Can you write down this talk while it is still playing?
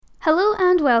Hello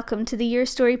and welcome to the Your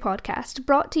Story podcast,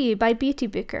 brought to you by Beauty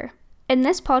Booker. In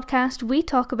this podcast, we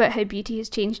talk about how beauty has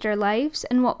changed our lives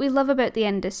and what we love about the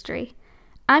industry.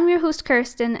 I'm your host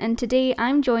Kirsten, and today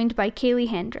I'm joined by Kaylee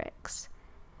Hendricks.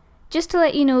 Just to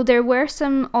let you know, there were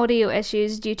some audio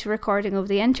issues due to recording over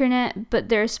the internet, but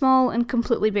they're small and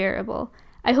completely bearable.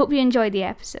 I hope you enjoy the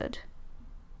episode.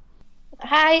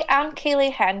 Hi, I'm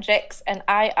Kaylee Hendricks and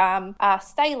I am a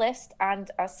stylist and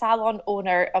a salon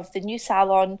owner of the new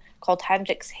salon called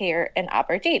Hendricks Hair in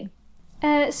Aberdeen.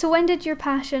 So when did your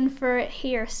passion for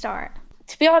hair start?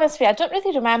 To be honest with you, I don't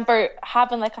really remember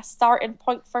having like a starting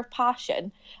point for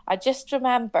passion. I just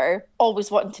remember always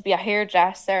wanting to be a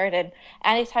hairdresser, and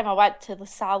anytime I went to the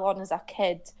salon as a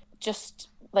kid, just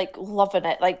like loving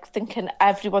it, like thinking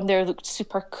everyone there looked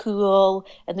super cool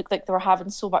and looked like they were having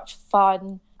so much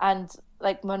fun. And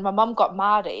like when my mum got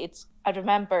married, I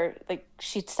remember like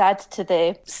she'd said to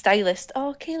the stylist,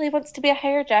 "Oh, Kaylee wants to be a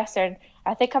hairdresser." And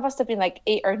I think I must have been like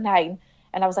 8 or 9,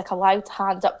 and I was like allowed to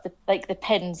hand up the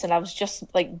pins, and I was just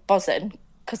like buzzing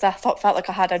because I felt like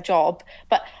I had a job.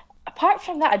 But apart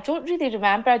from that, I don't really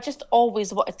remember. I just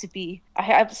always wanted to be.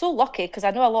 I'm so lucky because I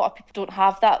know a lot of people don't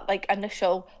have that like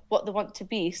initial what they want to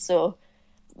be. So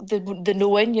the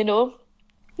knowing, you know.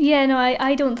 Yeah, no,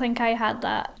 I don't think I had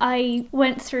that. I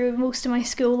went through most of my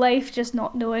school life just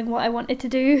not knowing what I wanted to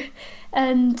do,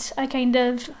 and I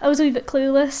was a wee bit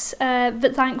clueless,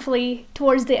 but thankfully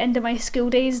towards the end of my school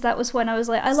days, that was when I was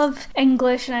like, I love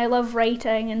English and I love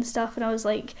writing and stuff, and I was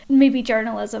like, maybe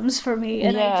journalism's for me,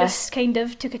 and I just kind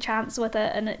of took a chance with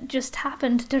it, and it just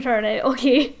happened to turn out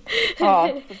okay.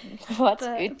 Oh, that's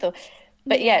good though.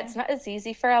 But yeah, it's not as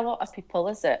easy for a lot of people,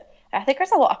 is it? I think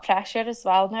there's a lot of pressure as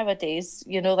well nowadays,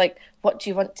 you know, like what do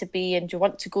you want to be and do you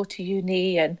want to go to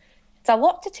uni, and it's a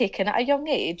lot to take in at a young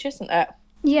age, isn't it?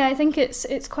 Yeah, I think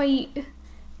it's quite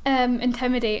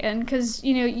intimidating because,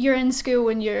 you know, you're in school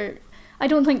and I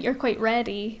don't think you're quite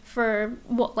ready for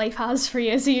what life has for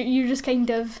you, so you're just kind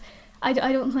of, I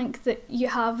don't think that you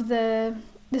have the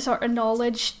sort of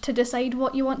knowledge to decide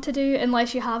what you want to do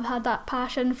unless you have had that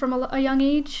passion from a young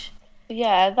age.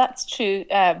 Yeah, that's true.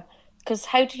 Because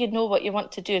how do you know what you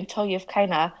want to do until you've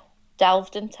kind of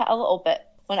delved into it a little bit?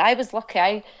 When I was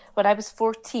lucky, when I was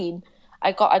 14,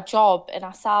 I got a job in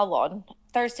a salon,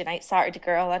 Thursday night, Saturday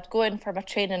girl. I'd go in for my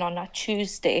training on a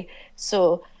Tuesday.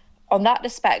 So on that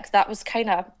respect, that was kind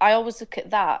of, I always look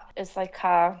at that as like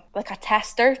a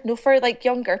tester, no, for like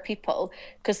younger people,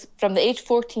 because from the age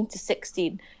 14 to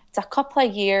 16, it's a couple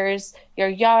of years, you're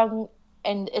young,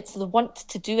 and it's the want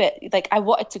to do it. Like I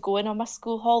wanted to go in on my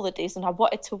school holidays and I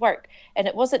wanted to work, and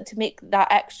it wasn't to make that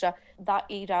extra. That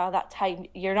era, that time,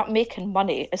 you're not making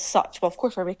money as such. Well, of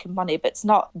course we're making money, but it's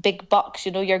not big bucks,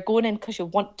 you know. You're going in because you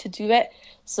want to do it.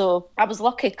 So I was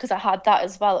lucky because I had that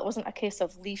as well. It wasn't a case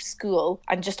of leave school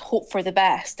and just hope for the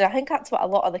best, and I think that's what a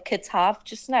lot of the kids have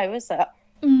just now, is it?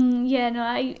 Yeah,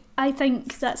 no, I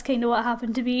think that's kind of what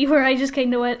happened to me, where I just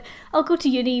kind of went, I'll go to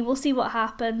uni, we'll see what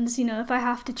happens, you know, if I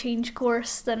have to change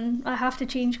course, then I have to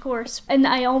change course. And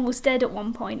I almost did at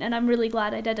one point, and I'm really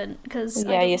glad I didn't, because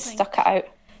yeah, you stuck it out.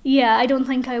 Yeah, I don't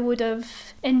think I would have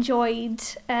enjoyed,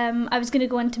 I was going to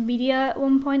go into media at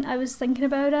one point, I was thinking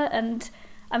about it, and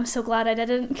I'm so glad I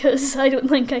didn't, because I don't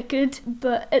think I could.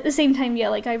 But at the same time, yeah,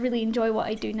 like I really enjoy what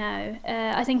I do now.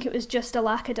 I think it was just a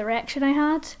lack of direction I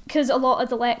had, because a lot of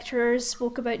the lecturers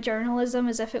spoke about journalism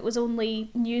as if it was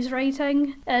only news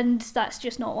writing, and that's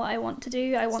just not what I want to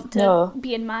do. I want to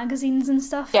be in magazines and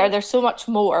stuff. Yeah, there's so much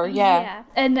more, yeah.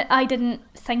 And I didn't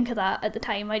think of that at the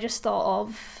time. I just thought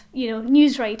of, you know,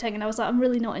 news writing, and I was like, I'm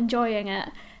really not enjoying it.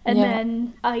 And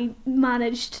then I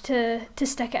managed to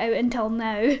stick it out until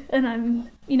now, and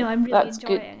I'm really That's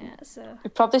enjoying good. it. So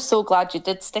You're probably so glad you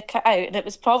did stick it out, and it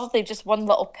was probably just one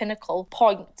little pinnacle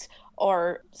point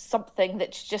or something that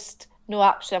you just, no,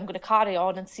 actually I'm going to carry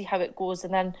on and see how it goes,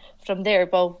 and then from there,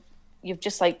 well, you've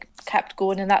just like kept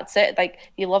going, and that's it. Like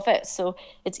you love it, so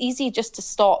it's easy just to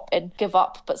stop and give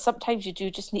up, but sometimes you do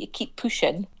just need to keep push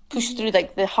through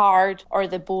like the hard or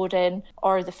the boring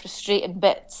or the frustrating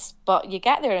bits, but you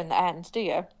get there in the end, do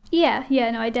you? Yeah,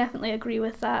 no, I definitely agree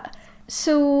with that.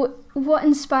 So what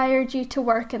inspired you to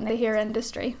work in the hair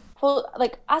industry? Well,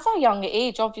 like as a young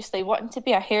age, obviously wanting to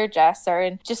be a hairdresser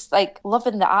and just like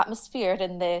loving the atmosphere,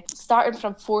 and the starting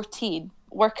from 14,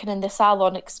 working in the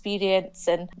salon experience,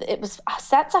 and it was a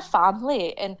sense of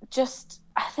family, and just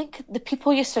I think the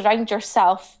people you surround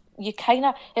yourself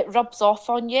it rubs off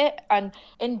on you. And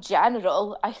in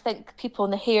general, I think people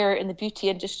in the hair and the beauty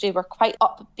industry were quite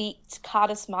upbeat,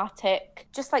 charismatic,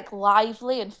 just like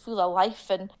lively and full of life.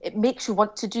 And it makes you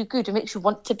want to do good. It makes you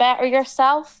want to better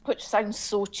yourself, which sounds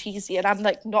so cheesy. And I'm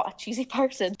like not a cheesy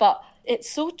person, but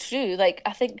it's so true. Like,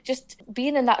 I think just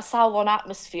being in that salon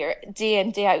atmosphere day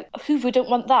in, day out, who wouldn't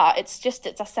want that? It's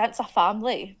a sense of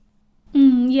family.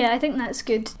 Yeah, I think that's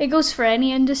good. It goes for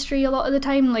any industry a lot of the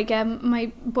time. Like,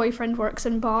 my boyfriend works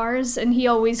in bars, and he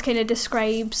always kind of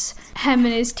describes him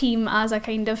and his team as a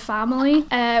kind of family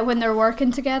when they're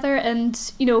working together. And,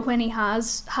 you know, when he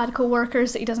has had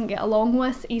co-workers that he doesn't get along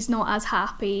with, he's not as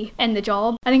happy in the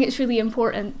job. I think it's really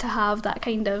important to have that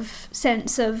kind of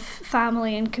sense of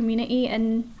family and community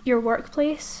in your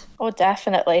workplace. Oh,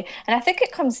 definitely. And I think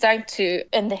it comes down to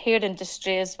in the hair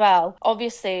industry as well.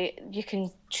 Obviously, you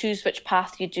can choose which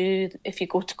path you do if you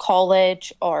go to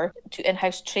college or to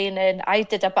in-house training. I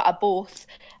did a bit of both.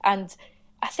 And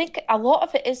I think a lot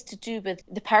of it is to do with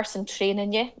the person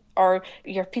training you or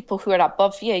your people who are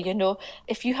above you, you know.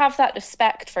 If you have that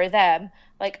respect for them,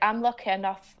 like I'm lucky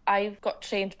enough, I've got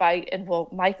trained by, in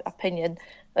my opinion,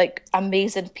 like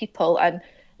amazing people, and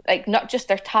like not just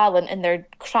their talent and their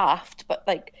craft, but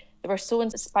like they were so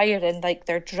inspiring, like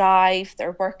their drive,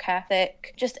 their work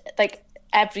ethic, just like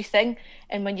everything.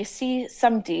 And when you see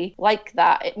somebody like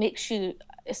that, it makes you,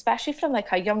 especially from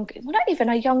like not even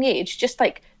a young age, just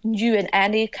like new in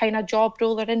any kind of job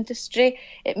role or industry,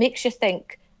 it makes you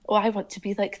think, oh, I want to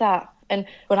be like that. And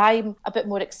when I'm a bit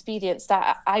more experienced,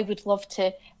 I would love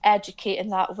to educate in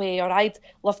that way, or I'd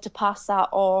love to pass that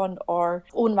on or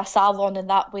own my salon in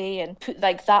that way and put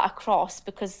like that across,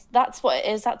 because that's what it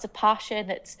is. That's a passion.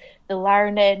 It's the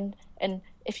learning. And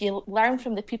if you learn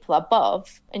from the people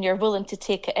above and you're willing to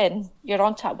take it in, you're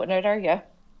on to a winner, are you?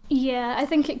 Yeah, I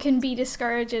think it can be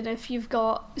discouraging if you've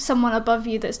got someone above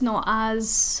you that's not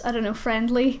as, I don't know,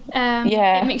 friendly.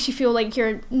 It makes you feel like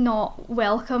you're not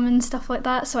welcome and stuff like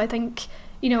that. So I think,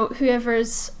 you know,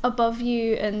 whoever's above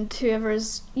you and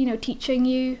whoever's, you know, teaching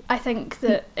you, I think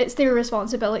that it's their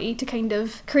responsibility to kind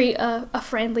of create a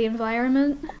friendly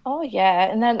environment. Oh, yeah.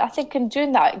 And then I think in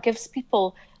doing that, it gives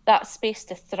people that space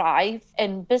to thrive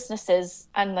in businesses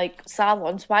and like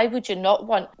salons. Why would you not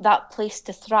want that place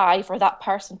to thrive or that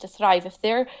person to thrive? If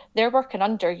they're working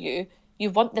under you, you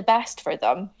want the best for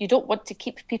them. You don't want to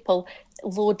keep people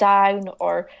low down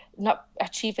or not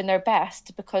achieving their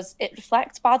best, because it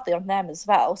reflects badly on them as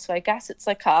well. So I guess it's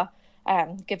like a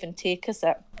give and take, is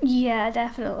it? Yeah,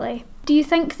 definitely. Do you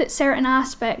think that certain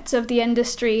aspects of the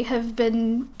industry have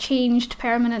been changed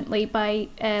permanently by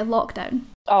lockdown?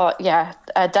 Oh, yeah,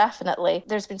 definitely.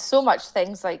 There's been so much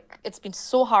things, like it's been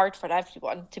so hard for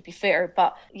everyone, to be fair.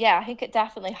 But yeah, I think it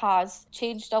definitely has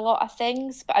changed a lot of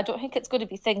things, but I don't think it's going to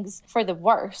be things for the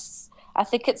worse. I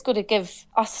think it's going to give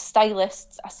us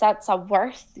stylists a sense of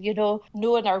worth, you know,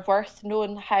 knowing our worth,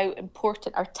 knowing how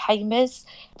important our time is.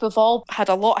 We've all had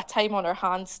a lot of time on our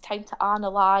hands, time to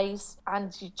analyse.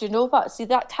 And do you know what? See,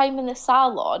 that time in the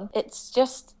salon, it's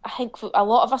just, I think a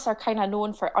lot of us are kind of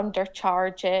known for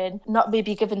undercharging, not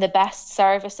maybe giving the best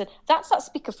service. And that's not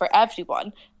speaking for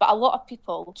everyone, but a lot of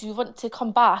people do want to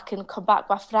come back with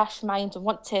a fresh mind and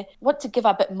want to give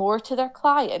a bit more to their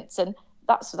clients. And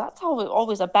that's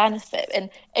always a benefit. And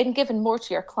in giving more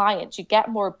to your clients, you get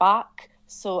more back.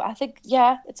 So I think,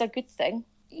 yeah, it's a good thing.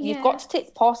 Yeah. You've got to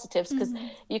take positives,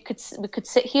 because we could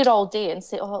sit here all day and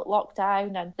say, oh,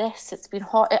 lockdown and this, it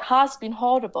has been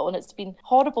horrible, and it's been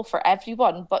horrible for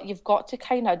everyone. But you've got to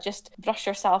kind of just brush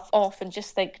yourself off and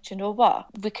just think, do you know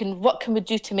what can we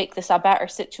do to make this a better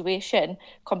situation?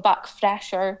 Come back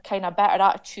fresher, kind of better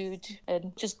attitude,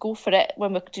 and just go for it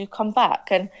when we do come back.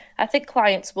 And I think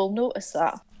clients will notice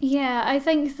that. Yeah, I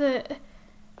think that,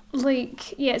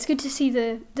 like, yeah, it's good to see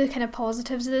the kind of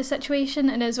positives of the situation.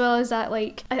 And as well as that,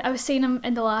 like I was saying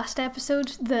in the last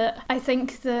episode, that I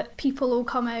think that people will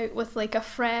come out with like a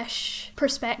fresh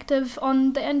perspective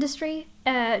on the industry,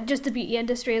 just the beauty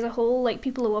industry as a whole. Like,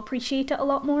 people will appreciate it a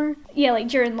lot more. Yeah, like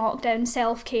during lockdown,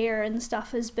 self-care and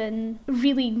stuff has been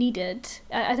really needed.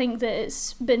 I think that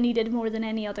it's been needed more than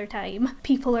any other time.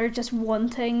 People are just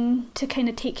wanting to kind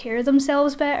of take care of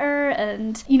themselves better,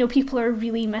 and, you know, people are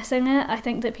really missing it. I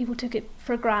think that people took it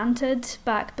for granted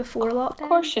back before lockdown. Of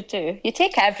course you do. You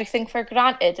take everything for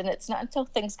granted, and it's not until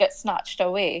things get snatched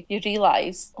away you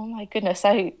realise, oh my goodness,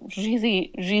 I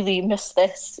really, really miss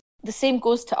this. The same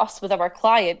goes to us with our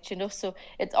clients, you know, so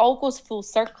it all goes full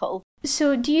circle.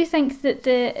 So do you think that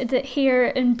that hair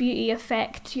and beauty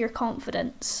affect your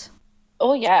confidence?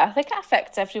 Oh yeah, I think it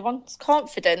affects everyone's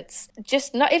confidence.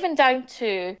 Just not even down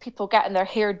to people getting their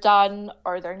hair done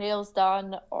or their nails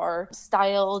done or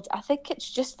styled. I think it's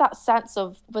just that sense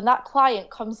of when that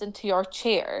client comes into your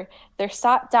chair, they're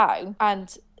sat down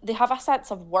and they have a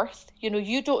sense of worth. You know,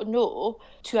 you don't know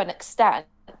to an extent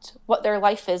what their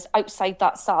life is outside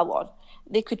that salon.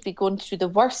 They could be going through the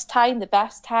worst time, the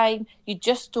best time. You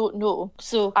just don't know.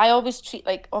 So I always treat,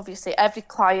 like, obviously every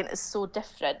client is so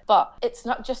different, but it's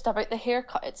not just about the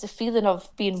haircut. It's a feeling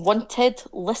of being wanted,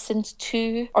 listened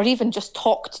to, or even just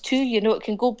talked to. You know, it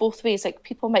can go both ways. Like,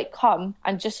 people might come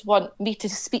and just want me to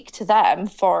speak to them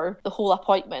for the whole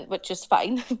appointment, which is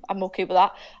fine. I'm okay with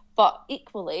that. But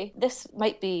equally, this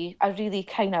might be a really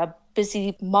kind of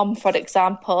busy mum, for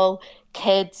example,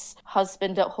 kids,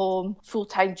 husband at home,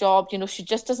 full-time job. You know, she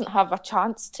just doesn't have a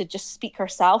chance to just speak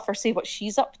herself or say what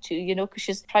she's up to, you know, because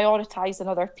she's prioritising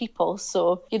other people.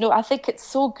 So, you know, I think it's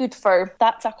so good for,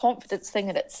 that's a confidence thing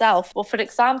in itself. Well, for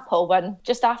example, when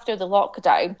just after the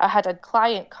lockdown, I had a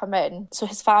client come in. So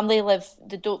his family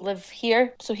they don't live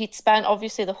here. So he'd spent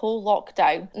obviously the whole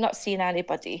lockdown not seeing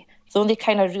anybody. The only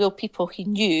kind of real people he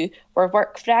knew were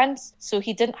work friends. So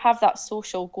he didn't have that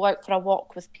social go out for a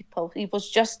walk with people. He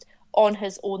was just on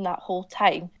his own that whole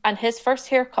time. And his first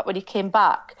haircut when he came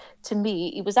back to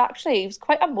me, he was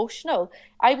quite emotional.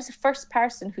 I was the first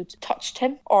person who'd touched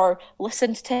him or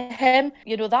listened to him.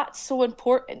 You know, that's so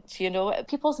important. You know,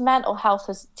 people's mental health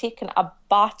has taken a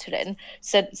battering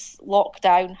since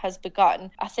lockdown has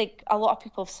begun. I think a lot of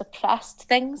people have suppressed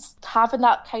things. Having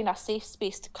that kind of safe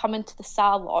space to come into the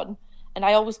salon, and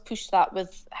I always push that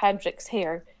with Hendrix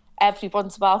Hair,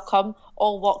 everyone's welcome,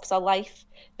 all walks of life.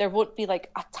 There won't be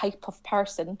like a type of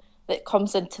person that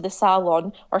comes into the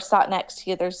salon or sat next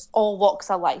to you. There's all walks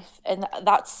of life. And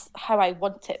that's how I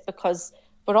want it, because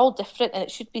we're all different and it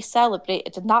should be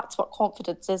celebrated. And that's what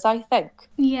confidence is, I think.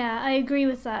 Yeah, I agree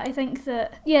with that. I think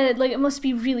that, yeah, like, it must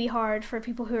be really hard for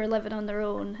people who are living on their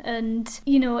own. And,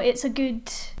 you know, it's a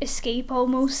good escape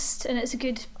almost. And it's a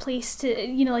good place to,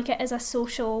 you know, like, it is a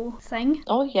social thing.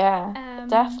 Oh, yeah,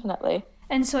 definitely.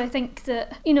 And so I think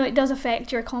that, you know, it does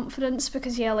affect your confidence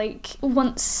because, yeah, like,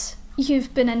 once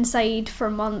you've been inside for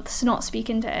months not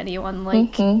speaking to anyone,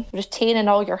 like... Retaining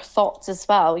all your thoughts as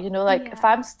well, you know, like, if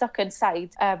I'm stuck inside,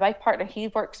 my partner, he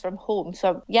works from home,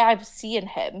 so yeah, I was seeing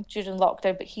him during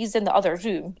lockdown, but he's in the other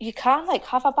room. You can, like,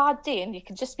 have a bad day and you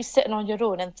can just be sitting on your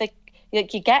own and think,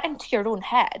 like, you get into your own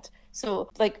head. So,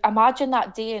 like, imagine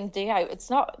that day in, day out. It's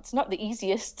not the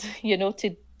easiest, you know,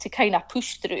 to kind of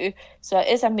push through. So it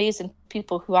is amazing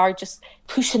people who are just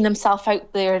pushing themselves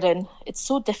out there, and it's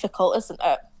so difficult, isn't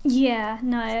it? Yeah,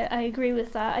 no, I agree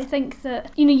with that. I think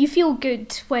that, you know, you feel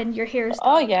good when your hair's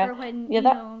done or when, you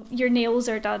know, your nails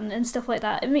are done and stuff like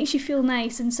that. It makes you feel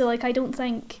nice. And so, like, I don't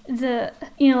think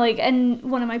that, you know, like, in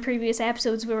one of my previous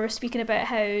episodes we were speaking about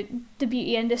how the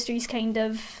beauty industry's kind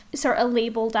of sort of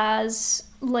labelled as,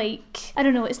 like, I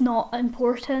don't know, it's not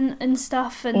important and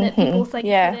stuff, and that people think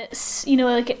that it's, you know,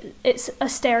 like, it's a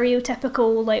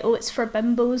stereotypical, like, oh, it's for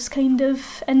bimbos kind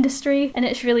of industry, and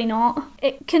it's really not.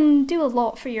 It can do a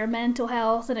lot for your mental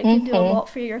health, and it can do a lot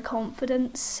for your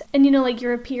confidence, and, you know, like,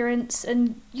 your appearance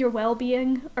and your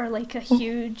well-being are, like, a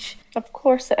huge... Of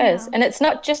course it is. And it's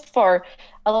not just for...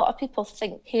 A lot of people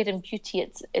think hair and beauty,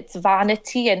 it's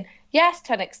vanity, and yes,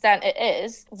 to an extent it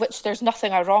is, which there's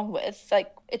nothing wrong with.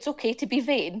 Like, it's okay to be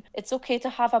vain. It's okay to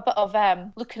have a bit of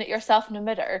looking at yourself in the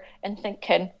mirror and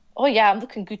thinking, oh yeah, I'm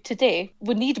looking good today.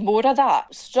 We need more of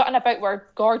that. Strutting about with our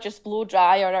gorgeous blow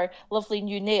dry or our lovely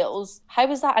new nails. How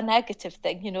is that a negative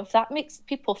thing? You know, if that makes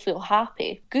people feel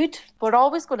happy, good. We're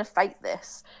always going to fight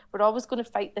this. We're always going to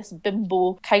fight this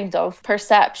bimbo kind of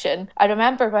perception. I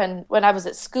remember when I was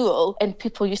at school and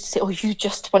people used to say, oh, you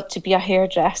just want to be a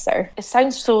hairdresser. It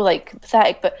sounds so, like,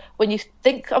 pathetic, but when you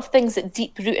think of things that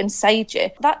deep root inside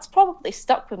you, that's probably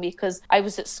stuck with me because I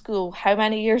was at school how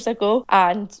many years ago,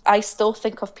 and I still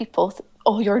think of people,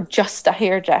 oh, you're just a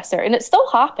hairdresser. And it still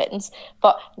happens.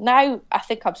 But now I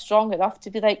think I'm strong enough to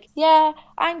be like, yeah,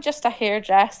 I'm just a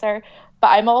hairdresser. But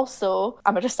I'm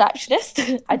a receptionist.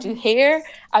 I do hair.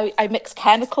 I mix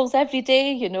chemicals every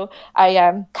day, you know.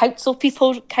 I counsel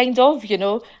people, kind of, you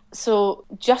know. So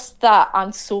just that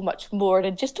and so much more.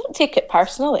 And just don't take it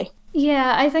personally.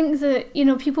 Yeah, I think that, you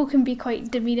know, people can be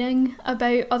quite demeaning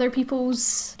about other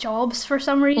people's jobs for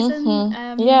some reason.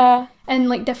 And,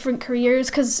 like, different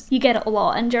careers, because you get it a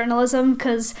lot in journalism,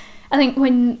 because I think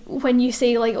when you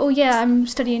say, like, oh yeah, I'm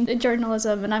studying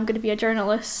journalism and I'm going to be a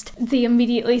journalist, they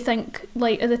immediately think,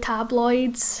 like, of the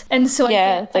tabloids. And so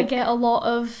I get a lot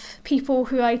of people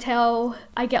who I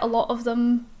get a lot of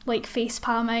them like face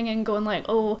palming and going like,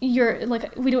 oh, you're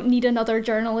like, we don't need another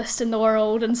journalist in the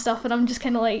world and stuff, and I'm just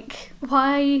kind of like,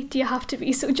 why do you have to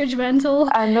be so judgmental?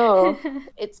 I know.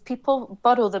 It's people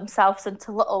burrow themselves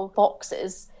into little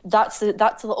boxes. That's a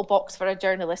little box for a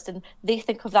journalist, and they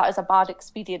think of that as a bad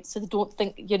experience, so they don't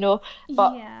think,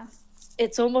 but yeah.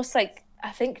 It's almost like,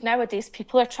 I think nowadays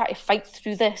people are trying to fight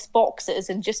through this boxes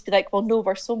and just be like, well, no,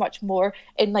 we're so much more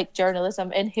in like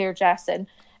journalism, in hairdressing.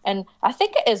 And I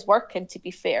think it is working, to be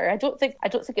fair. I don't think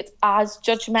it's as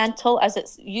judgmental as it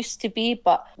used to be,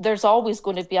 but there's always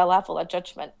going to be a level of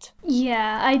judgment.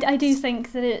 Yeah, I do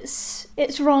think that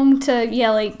it's wrong to,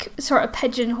 like, sort of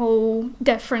pigeonhole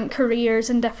different careers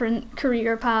and different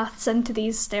career paths into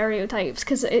these stereotypes,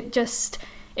 because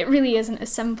it really isn't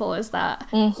as simple as that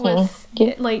with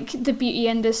like the beauty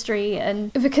industry,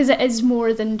 and because it is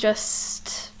more than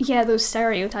just those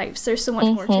stereotypes. There's so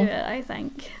much more to it, I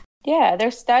think. Yeah,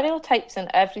 there's stereotypes in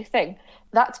everything.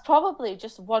 That's probably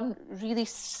just one really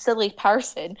silly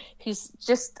person who's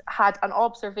just had an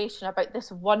observation about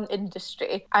this one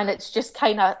industry, and it's just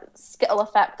kind of skittle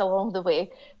effect along the way.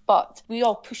 But we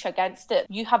all push against it.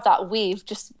 You have that wave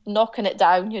just knocking it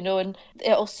down, and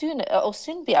it'll soon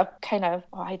be a kind of,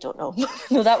 I don't know.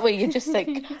 That way you just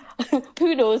think,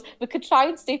 who knows? We could try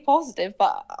and stay positive,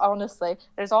 but honestly,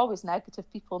 there's always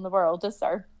negative people in the world, is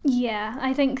there? Yeah,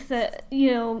 I think that,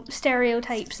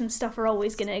 stereotypes and stuff are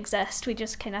always going to exist. We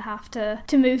just kind of have to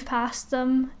move past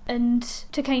them and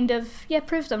to kind of,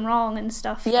 prove them wrong and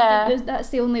stuff. Yeah. That's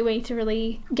the only way to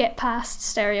really get past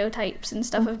stereotypes and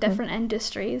stuff of different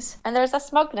industries. And there's a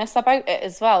smugness about it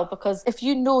as well, because if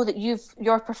you know that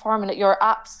you're performing at your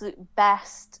absolute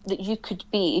best that you could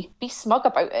be smug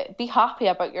about it, be happy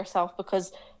about yourself,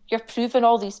 because you're proving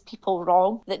all these people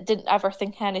wrong that didn't ever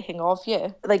think anything of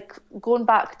you. Like, going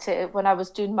back to when I was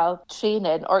doing my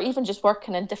training, or even just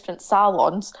working in different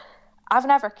salons, I've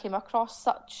never came across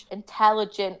such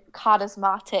intelligent,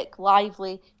 charismatic,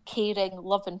 lively, caring,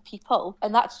 loving people.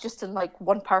 And that's just in like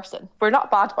one person. We're not a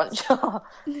bad bunch.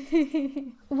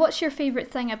 What's your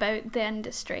favourite thing about the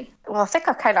industry? Well, I think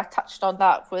I kind of touched on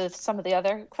that with some of the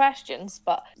other questions,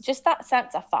 but just that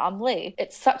sense of family.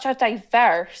 It's such a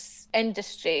diverse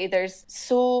industry. There's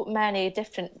so many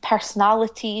different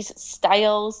personalities,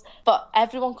 styles, but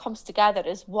everyone comes together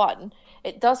as one.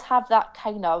 It does have that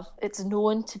kind of, it's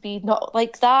known to be not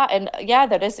like that. And yeah,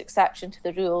 there is exception to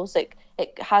the rules. Like,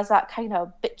 it has that kind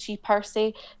of bitchy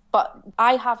Percy, but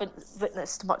I haven't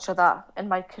witnessed much of that in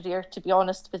my career, to be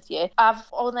honest with you. I've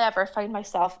only ever found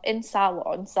myself in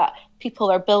salons that people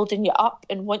are building you up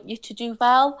and want you to do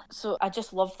well. So I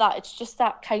just love that. It's just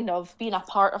that kind of being a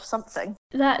part of something.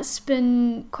 That's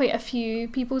been quite a few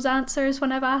people's answers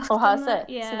when I've asked them. Oh, has that.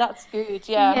 it? Yeah. So that's good,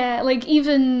 yeah. Yeah, like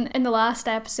even in the last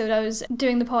episode, I was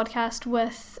doing the podcast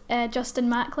with Justin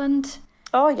Mackland.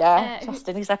 Oh yeah,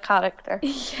 Justin, he's a character.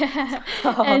 Yeah,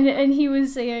 and he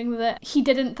was saying that he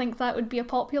didn't think that would be a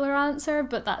popular answer,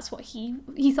 but that's what he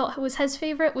thought was his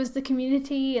favourite, was the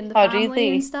community and the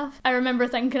family and stuff. I remember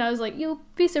thinking, I was like, you'll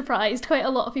be surprised, quite a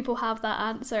lot of people have that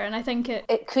answer, and I think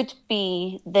it could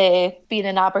be the being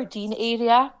in Aberdeen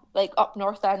area, like up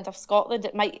north end of Scotland.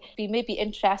 It might be maybe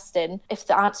interesting if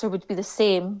the answer would be the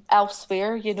same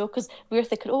elsewhere, because we're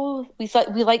thinking, oh, we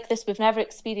like this, we've never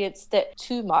experienced it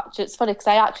too much. It's funny because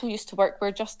I actually used to work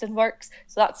where Justin works,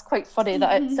 so that's quite funny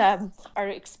that it's our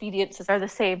experiences are the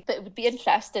same. But it would be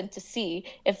interesting to see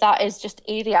if that is just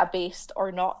area based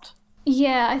or not.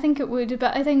 Yeah, I think it would,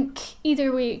 but I think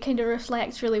either way it kind of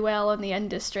reflects really well on the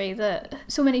industry, that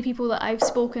so many people that I've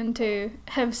spoken to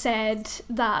have said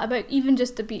that about even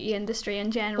just the beauty industry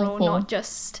in general, not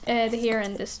just the hair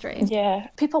industry. Yeah,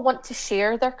 people want to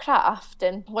share their craft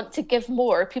and want to give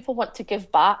more. People want to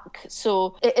give back.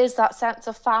 So it is that sense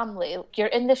of family. You're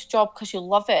in this job because you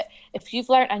love it. If you've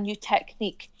learned a new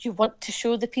technique, you want to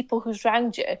show the people who's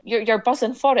around you. You're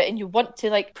buzzing for it and you want to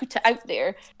like put it out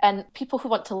there. And people who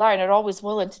want to learn are always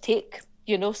willing to take,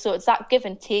 so it's that give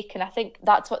and take. And I think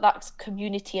that's what that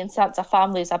community and sense of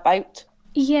family is about.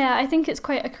 Yeah, I think it's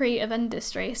quite a creative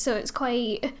industry, so it's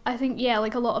quite, I think,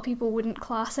 like a lot of people wouldn't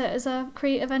class it as a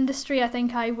creative industry. I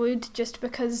think I would, just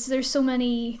because there's so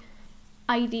many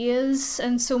ideas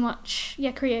and so much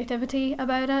creativity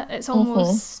about it. It's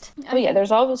almost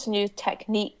there's always new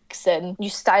techniques techniques and new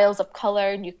styles of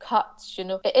colour, new cuts, you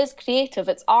know. It is creative,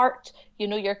 it's art. You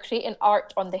know, you're creating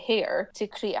art on the hair to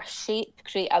create a shape,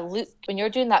 create a look. When you're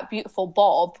doing that beautiful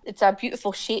bob, it's a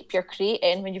beautiful shape you're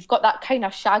creating. When you've got that kind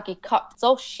of shaggy cut, it's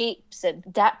all shapes and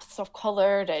depths of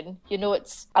colour, and you know,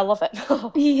 I love it.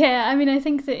 Yeah, I mean, I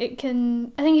think it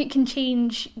can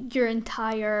change your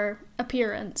entire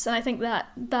appearance, and I think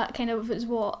that kind of is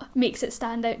what makes it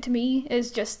stand out to me, is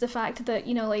just the fact that,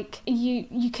 you know, like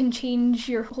you can change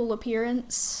your whole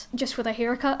appearance just with a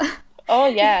haircut. Oh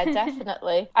yeah,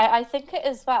 definitely. I think it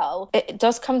as well. It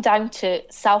does come down to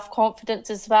self-confidence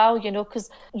as well, you know, because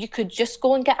you could just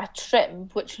go and get a trim,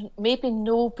 which maybe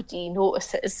nobody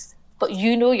notices, but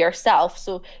you know yourself.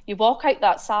 So you walk out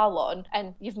that salon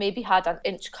and you've maybe had an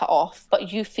inch cut off,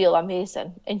 but you feel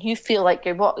amazing and you feel like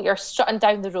you're strutting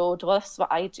down the road. Well, that's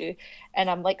what I do. And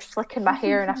I'm like flicking my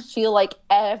hair and I feel like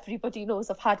everybody knows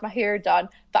I've had my hair done,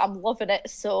 but I'm loving it.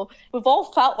 So we've all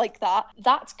felt like that.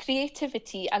 That's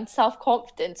creativity and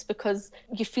self-confidence, because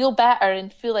you feel better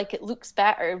and feel like it looks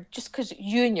better just because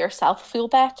you and yourself feel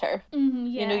better. Yeah.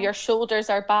 You know, your shoulders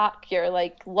are back, you're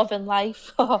like loving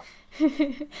life.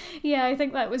 Yeah, I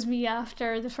think that was me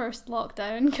after the first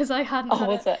lockdown, because I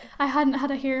hadn't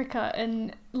had a haircut,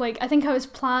 and like I think I was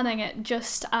planning it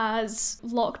just as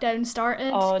lockdown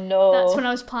started. Oh no. That's when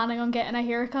I was planning on getting a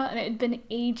haircut, and it had been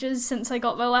ages since I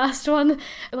got my last one.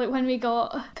 Like when we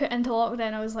got put into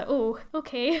lockdown, I was like, oh,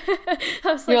 okay.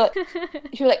 I was like,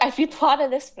 you're like, I've been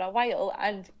planning this for a while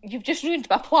and you've just ruined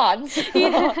my plans.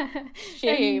 Yeah.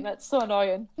 Shame, that's so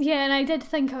annoying. Yeah, and I did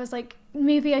think, I was like,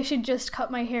 maybe I should just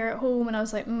cut my hair at home, and I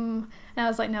was like, and I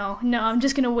was like, no, I'm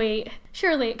just gonna wait.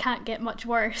 Surely it can't get much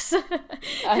worse.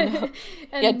 I know.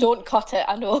 Yeah, don't cut it,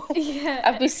 I know. Yeah.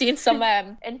 I've been seeing some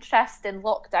interesting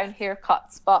lockdown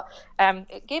haircuts, but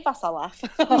it gave us a laugh.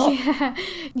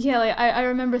 Yeah, like I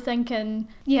remember thinking,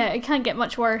 yeah, it can't get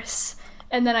much worse.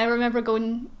 And then I remember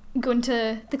going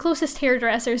to the closest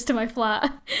hairdressers to my flat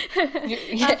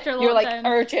after lockdown. You're like,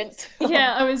 urgent.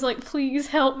 Yeah, I was like, please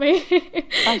help me,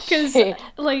 because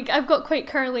like I've got quite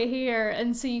curly hair,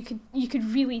 and so you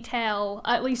could really tell,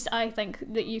 at least I think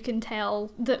that you can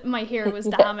tell, that my hair was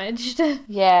damaged.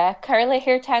 Yeah, curly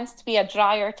hair tends to be a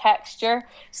drier texture,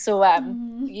 so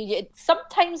it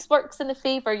sometimes works in the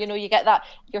favour, you know, you get that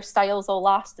your styles all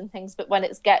last and things, but when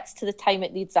it gets to the time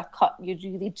it needs a cut, you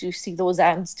really do see those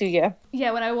ends, do you?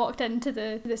 Yeah, when I walked into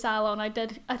the salon, I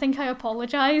think I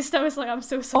apologised. I was like, I'm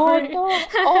so sorry. Oh no,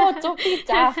 oh, don't be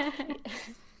daft.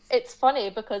 It's funny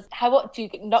because do you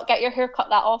not get your hair cut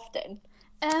that often?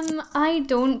 I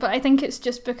don't, but I think it's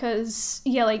just because,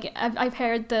 yeah, like I've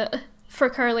heard that for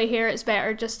curly hair it's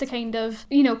better just to kind of,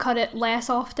 you know, cut it less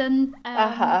often.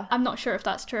 I'm not sure if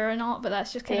that's true or not, but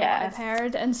that's just kind of what I've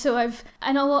heard. And so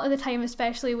and a lot of the time,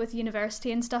 especially with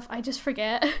university and stuff, I just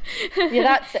forget. Yeah,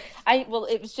 that's it.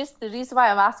 It was just the reason why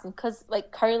I'm asking, because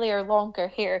like curly or longer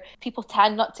hair, people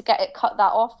tend not to get it cut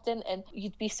that often, and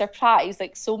you'd be surprised,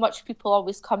 like so much people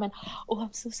always come in, oh,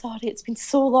 I'm so sorry, it's been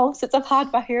so long since I've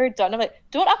had my hair done. I'm like,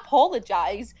 don't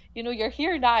apologise, you know, you're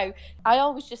here now. I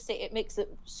always just say it makes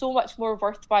it so much more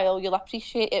worthwhile. You'll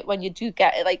appreciate it when you do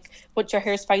get it, like once your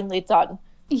hair's finally done.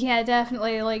 Yeah,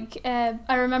 definitely. Like, I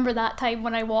remember that time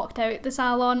when I walked out the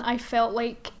salon, I felt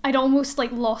like I'd almost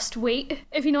like lost weight,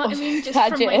 if you know what I mean, just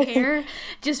from my hair,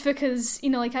 just because, you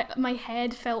know, like my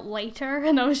head felt lighter,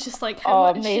 and I was just like,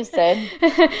 how much... amazing.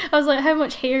 I was like, how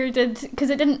much hair because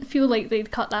it didn't feel like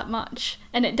they'd cut that much,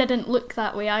 and it didn't look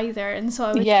that way either, and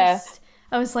so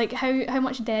I was like, how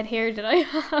much dead hair did I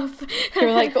have?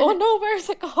 You're like, oh no, where's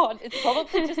it gone? It's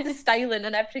probably just the styling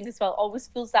and everything as well. Always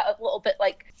feels that a little bit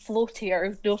like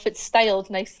floatier, you know, if it's styled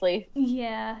nicely.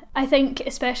 Yeah, I think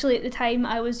especially at the time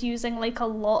I was using like a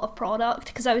lot of product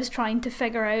because I was trying to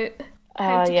figure out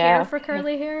how to care for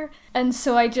curly hair. And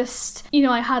so I just, you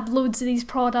know, I had loads of these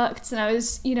products, and I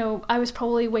was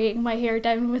probably weighing my hair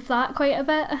down with that quite a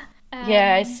bit.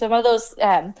 Yeah, some of those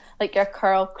like your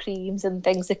curl creams and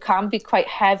things, they can be quite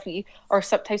heavy, or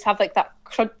sometimes have like that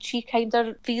crunchy kind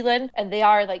of feeling, and they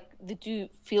do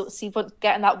feel, see, when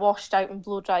getting that washed out and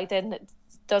blow dried in, it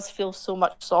does feel so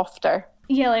much softer.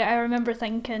 Yeah, like I remember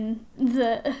thinking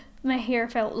that my hair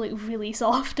felt like really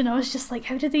soft, and I was just like,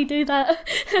 how did they do that?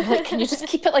 Like, can you just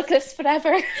keep it like this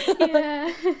forever?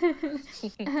 Yeah.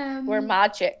 We're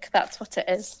magic, that's what it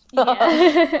is.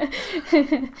 Yeah.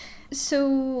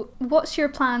 So what's your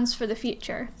plans for the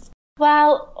future?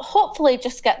 Well, hopefully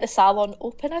just get the salon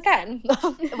open again.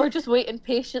 We're just waiting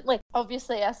patiently.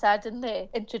 Obviously, I said in the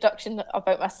introduction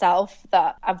about myself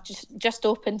that I've just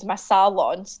opened my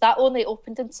salon. So that only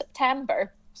opened in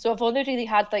September. So I've only really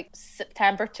had like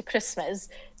September to Christmas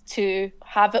to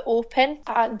have it open.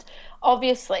 And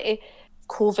obviously,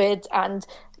 COVID and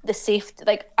the safety,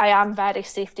 like I am very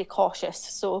safety cautious,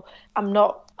 so I'm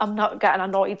not getting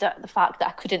annoyed at the fact that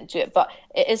I couldn't do it, but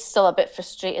it is still a bit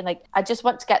frustrating. Like I just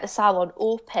want to get the salon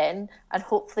open, and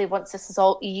hopefully once this is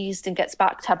all eased and gets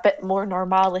back to a bit more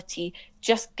normality,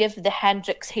 just give the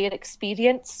Hendrix hair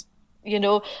experience. You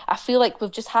know, I feel like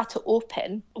we've just had to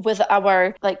open with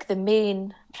our, like, the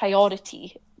main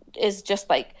priority is just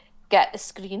like get the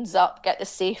screens up, get the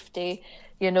safety,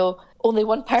 you know, only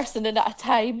one person in at a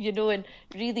time, you know, and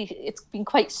really it's been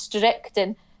quite strict.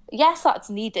 And yes, that's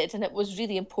needed, and it was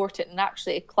really important. And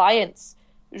actually, clients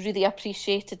really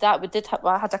appreciated that.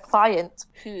 I had a client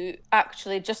who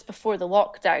actually, just before the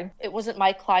lockdown, it wasn't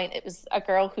my client, it was a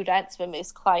girl who rents with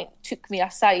me's client, took me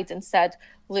aside and said,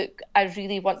 look, I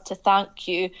really want to thank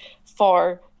you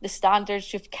for the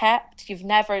standards you've kept. You've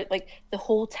never, like, the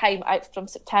whole time out from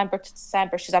September to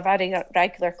December, she's a very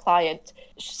regular client.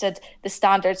 She said the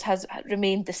standards has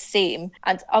remained the same,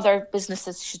 and other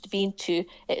businesses she'd been to,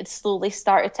 it had slowly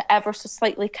started to ever so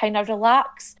slightly kind of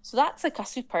relax. So that's like a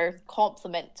super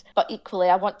compliment. But equally,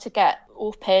 I want to get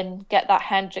open, get that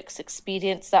Hendrix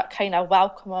experience, that kind of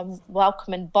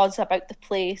welcoming buzz about the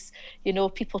place, you know,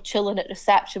 people chilling at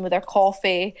reception with their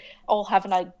coffee, all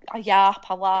having a yap,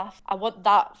 a laugh. I want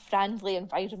that friendly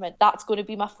environment. That's going to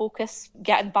be my focus,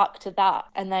 getting back to that.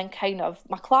 And then kind of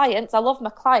my clients, I love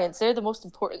my clients, they're the most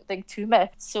important thing to me.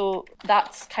 So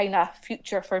that's kind of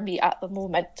future for me at the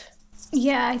moment.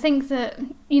 Yeah, I think that,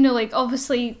 you know, like,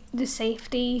 obviously the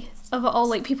safety of it all,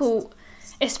 like, people,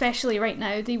 especially right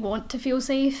now, they want to feel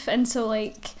safe, and so,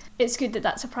 like, it's good that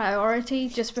that's a priority,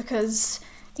 just because,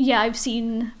 yeah, I've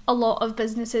seen a lot of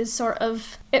businesses sort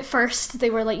of, at first they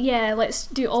were like, yeah, let's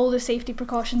do all the safety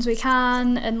precautions we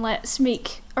can and let's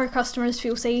make our customers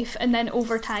feel safe, and then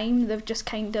over time they've just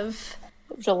kind of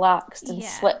relaxed and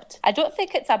slipped. I don't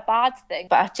think it's a bad thing,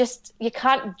 but you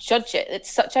can't judge it.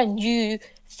 It's such a new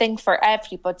thing for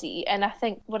everybody. And I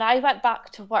think when I went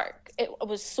back to work, it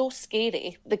was so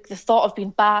scary. Like the thought of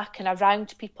being back and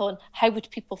around people, and how would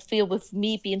people feel with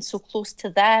me being so close to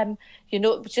them? You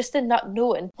know, it was just in not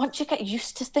knowing. Once you get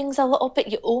used to things a little bit,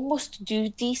 you almost do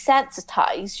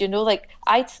desensitize, you know, like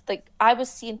I was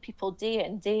seeing people day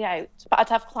in, day out, but I'd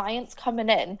have clients coming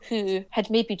in who had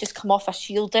maybe just come off a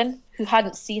shielding, who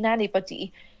hadn't seen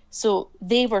anybody. So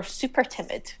they were super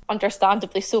timid,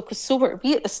 understandably so, because so were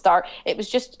we at the start.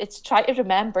 It's trying to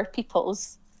remember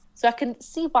people's. So I can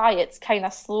see why it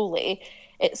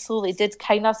slowly did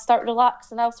kind of start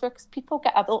relaxing elsewhere, because people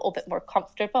get a little bit more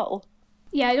comfortable.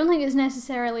 Yeah, I don't think it's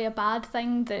necessarily a bad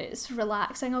thing that it's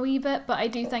relaxing a wee bit, but I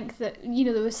do think that, you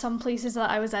know, there was some places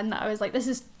that I was in that I was like, this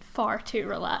is far too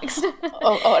relaxed.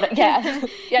 Yeah,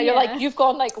 you're like, you've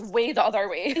gone like way the other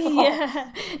way.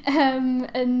 Yeah.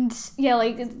 And yeah,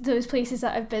 like those places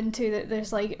that I've been to that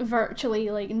there's like virtually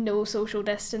like no social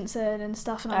distancing and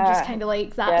stuff, and I'm just kind of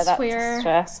like, that's where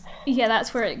stress. Yeah,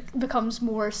 that's where it becomes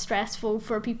more stressful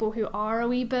for people who are a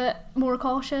wee bit more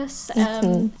cautious.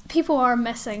 People are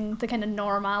missing the kind of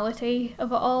normality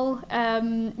of it all.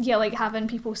 Yeah, like having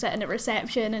people sitting at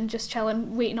reception and just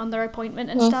chilling, waiting on their appointment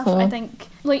and stuff. I think,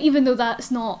 like, even though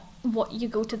that's not what you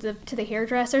go to the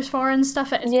hairdressers for and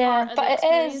stuff, it is part of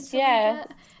the experience.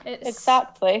 It's,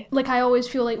 exactly. Like, I always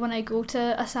feel like when I go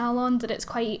to a salon that it's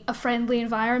quite a friendly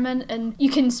environment, and you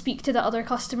can speak to the other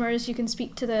customers, you can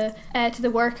speak to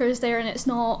the workers there, and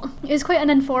it's quite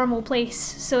an informal place.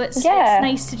 So it's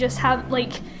nice to just have,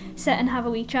 like, sit and have a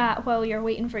wee chat while you're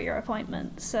waiting for your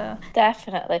appointment. So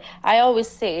definitely, I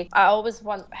always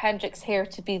want Hendrix hair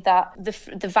to be that the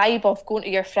vibe of going to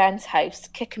your friend's house,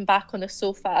 kicking back on the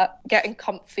sofa, getting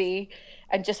comfy,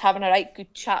 and just having a right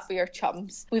good chat with your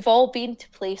chums. We've all been to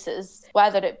places,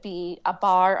 whether it be a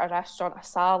bar, a restaurant, a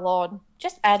salon,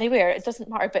 just anywhere, it doesn't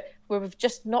matter, but where we've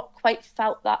just not quite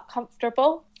felt that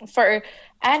comfortable for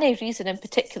any reason in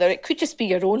particular. It could just be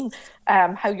your own,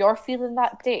 how you're feeling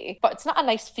that day, but it's not a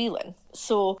nice feeling.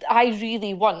 So I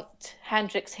really want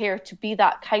Hendrix hair to be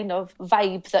that kind of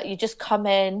vibe that you just come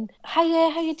in,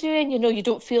 hiya, how you doing? You know, you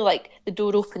don't feel like the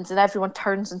door opens and everyone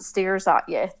turns and stares at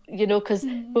you, you know, because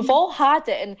we've all had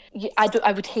it, and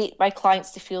I would hate my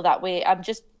clients to feel that way. I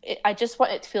just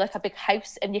want it to feel like a big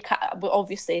house, and you can't,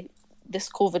 obviously, this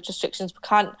COVID restrictions, we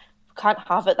can't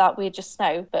have it that way just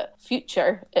now, but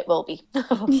future it will be.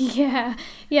 No,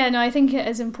 I think it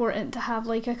is important to have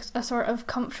like a sort of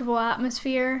comfortable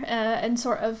atmosphere, and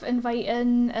sort of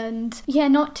inviting, and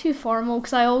not too formal,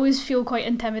 because I always feel quite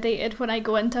intimidated when I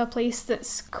go into a place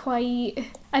that's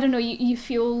quite, I don't know, you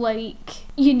feel like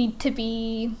you need to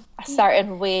be a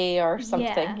certain way or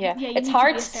something. Yeah. you It's need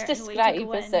hard be a to certain way describe, to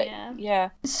go is in, it? yeah. Yeah.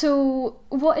 So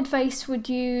what advice would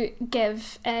you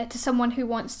give to someone who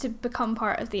wants to become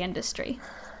part of the industry?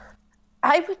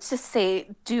 I would just say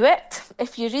do it.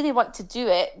 If you really want to do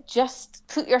it, just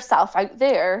put yourself out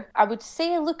there. I would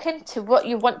say look into what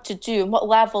you want to do and what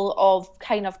level of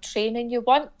kind of training you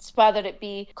want, whether it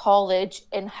be college,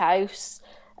 in-house,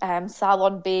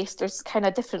 salon-based. There's kind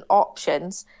of different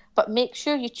options. But make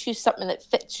sure you choose something that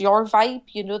fits your vibe.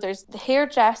 You know, there's the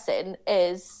hairdressing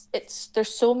there's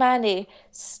so many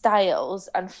styles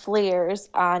and flares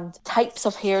and types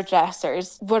of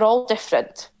hairdressers. We're all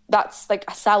different. That's like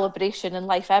a celebration in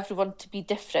life, everyone to be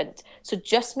different. So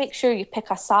just make sure you pick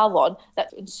a salon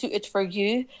that's suited for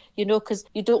you, you know, because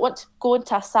you don't want to go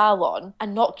into a salon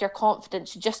and knock your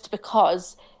confidence just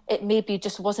because it maybe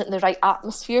just wasn't the right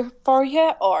atmosphere for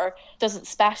you or doesn't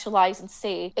specialise in,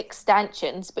 say,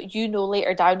 extensions, but you know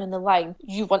later down in the line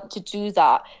you want to do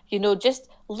that. You know, just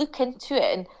look into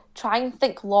it and try and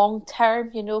think long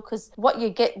term, you know, because what you're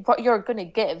going to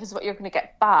give is what you're going to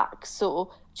get back.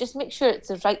 So just make sure it's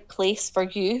the right place for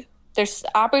you.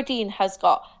 Aberdeen has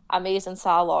got amazing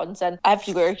salons, and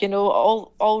everywhere, you know,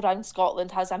 all around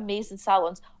Scotland has amazing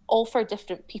salons, all for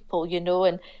different people, you know,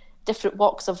 and different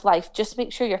walks of life. Just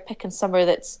make sure you're picking somewhere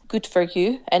that's good for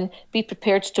you and be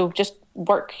prepared to just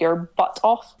work your butt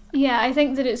off. Yeah, I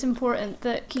think that it's important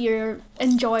that you're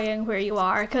enjoying where you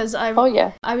are, because I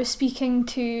was speaking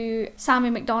to Sammy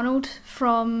McDonald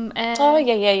from from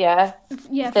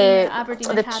the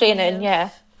Aberdeen the Academy training,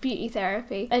 of Beauty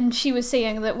Therapy, and she was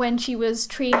saying that when she was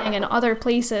training in other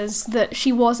places that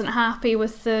she wasn't happy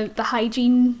with the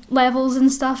hygiene levels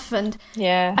and stuff, and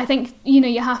I think, you know,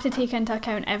 you have to take into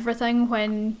account everything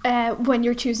when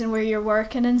you're choosing where you're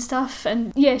working and stuff.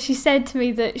 And yeah, she said to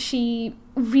me that she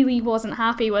really wasn't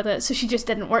happy with it, so she just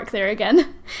didn't work there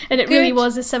again. And it really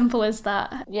was as simple as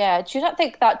that. Yeah, do you not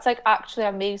think that's like actually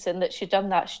amazing that she done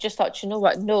that? She just thought, you know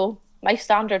what, no, my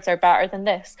standards are better than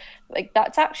this. Like,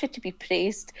 that's actually to be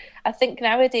praised. I think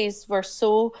nowadays we're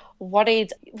so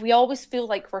worried. We always feel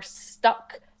like we're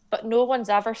stuck, but no one's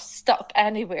ever stuck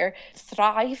anywhere.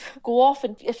 Thrive, go off,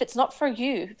 and if it's not for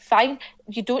you, fine.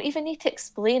 You don't even need to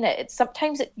explain it.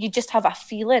 You just have a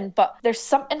feeling, but there's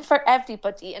something for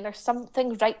everybody and there's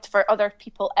something right for other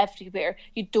people everywhere.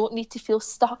 You don't need to feel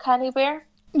stuck anywhere.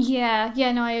 Yeah,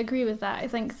 no, I agree with that. I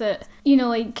think that, you know,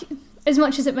 like, as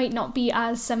much as it might not be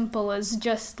as simple as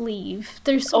just leave,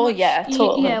 there's so much,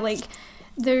 totally. Like,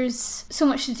 there's so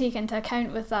much to take into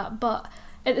account with that, but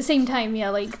at the same time,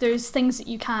 like, there's things that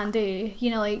you can do, you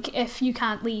know, like, if you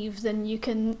can't leave, then you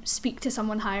can speak to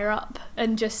someone higher up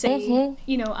and just say,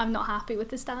 you know, I'm not happy with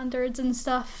the standards and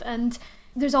stuff, and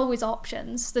there's always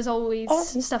options, there's always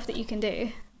stuff that you can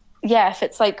do. Yeah, if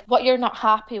it's like what you're not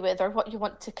happy with or what you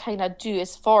want to kind of do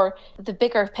is for the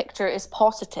bigger picture is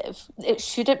positive, it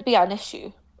shouldn't be an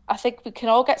issue. I think we can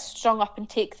all get strung up and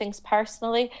take things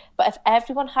personally, but if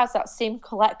everyone has that same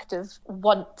collective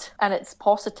want and it's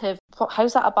positive,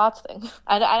 how's that a bad thing?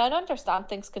 And I understand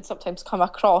things can sometimes come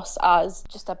across as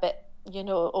just a bit, you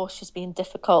know, oh, she's being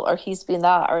difficult or he's been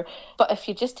that, but if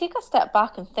you just take a step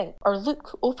back and think, or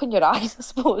open your eyes, I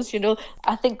suppose, you know,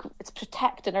 I think it's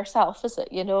protecting ourselves, is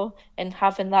it, you know, and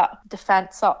having that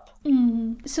defence up.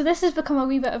 So this has become a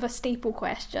wee bit of a staple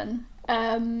question,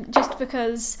 just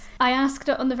because I asked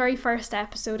it on the very first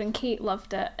episode and Kate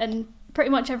loved it, and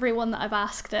pretty much everyone that I've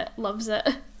asked it loves it.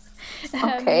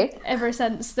 Ever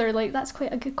since, they're like, that's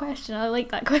quite a good question, I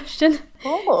like that question.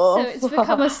 So it's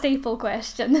become a staple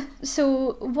question.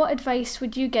 So what advice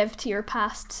would you give to your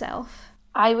past self?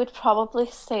 I would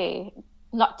probably say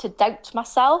not to doubt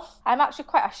myself. I'm actually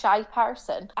quite a shy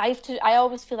person. I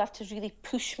always feel I have to really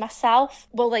push myself.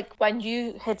 Well, like when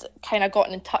you had kind of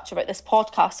gotten in touch about this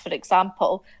podcast, for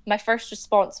example, my first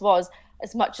response was,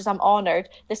 as much as I'm honoured,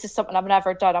 this is something I've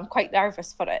never done. I'm quite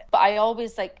nervous for it. But I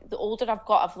always, like, the older I've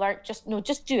got, I've learned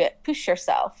just do it. Push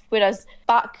yourself. Whereas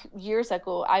back years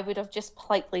ago, I would have just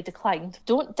politely declined.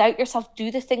 Don't doubt yourself. Do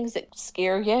the things that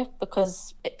scare you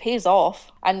because it pays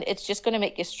off and it's just going to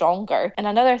make you stronger. And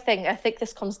another thing, I think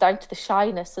this comes down to the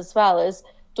shyness as well, is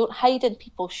don't hide in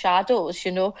people's shadows,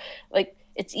 you know? Like,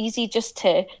 it's easy just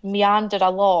to meander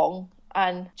along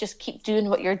and just keep doing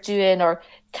what you're doing or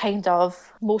kind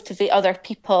of motivate other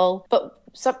people. But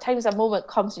sometimes a moment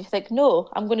comes and you think, no,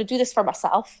 I'm going to do this for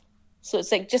myself. So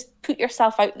it's like, just put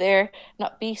yourself out there,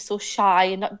 not be so shy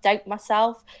and not doubt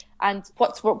myself. And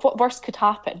what worse could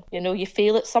happen? You know, you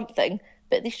fail at something,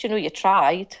 but at least you know you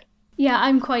tried. Yeah,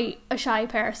 I'm quite a shy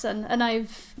person and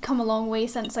I've come a long way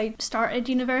since I started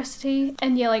university.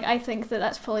 And yeah, like, I think that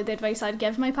that's probably the advice I'd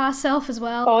give my past self as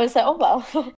well. Oh, is it? Oh,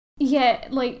 well. Yeah,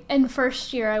 like in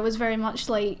first year I was very much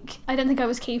like, I didn't think I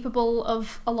was capable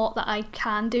of a lot that I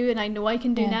can do and I know I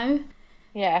can do now.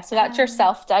 Yeah, so that's your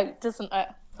self-doubt, isn't it?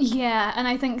 Yeah, and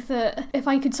I think that if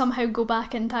I could somehow go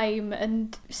back in time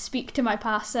and speak to my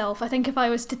past self, I think if I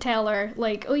was to tell her,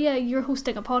 like, oh yeah, you're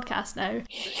hosting a podcast now,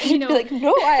 you know. Be like,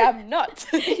 no, I am not.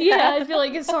 Yeah, I'd be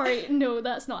like, sorry, no,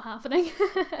 that's not happening.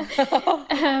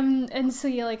 And so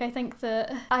yeah, like I think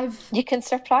that You can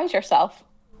surprise yourself.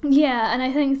 Yeah, and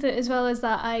I think that as well as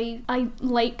that, I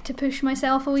like to push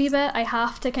myself a wee bit. I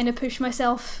have to kind of push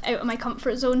myself out of my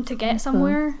comfort zone to get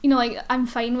somewhere. You know, like, I'm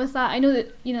fine with that. I know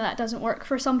that, you know, that doesn't work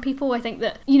for some people. I think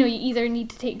that, you know, you either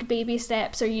need to take baby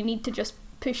steps or you need to just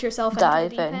push yourself into the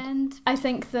deep end. I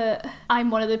think that I'm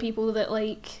one of the people that,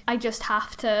 like, I just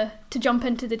have to jump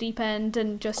into the deep end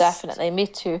and just... Definitely, me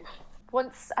too.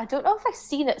 Once, I don't know if I've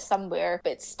seen it somewhere,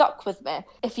 but it stuck with me.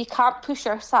 If you can't push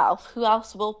yourself, who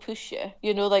else will push you?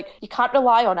 You know, like, you can't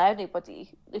rely on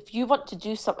anybody. If you want to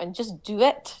do something, just do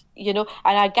it, you know?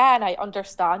 And again, I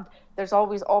understand there's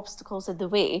always obstacles in the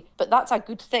way, but that's a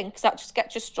good thing because that just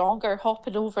gets you stronger.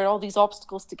 Hopping over all these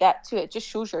obstacles to get to it just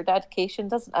shows your dedication,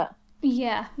 doesn't it?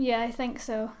 Yeah, I think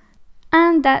so.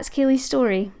 And that's Kaylee's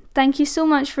story. Thank you so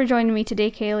much for joining me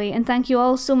today, Kaylee, and thank you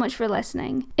all so much for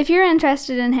listening. If you're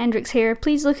interested in Hendrix Hair,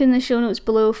 please look in the show notes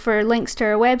below for links to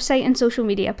our website and social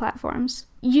media platforms.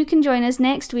 You can join us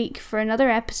next week for another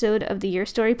episode of the Your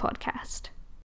Story podcast.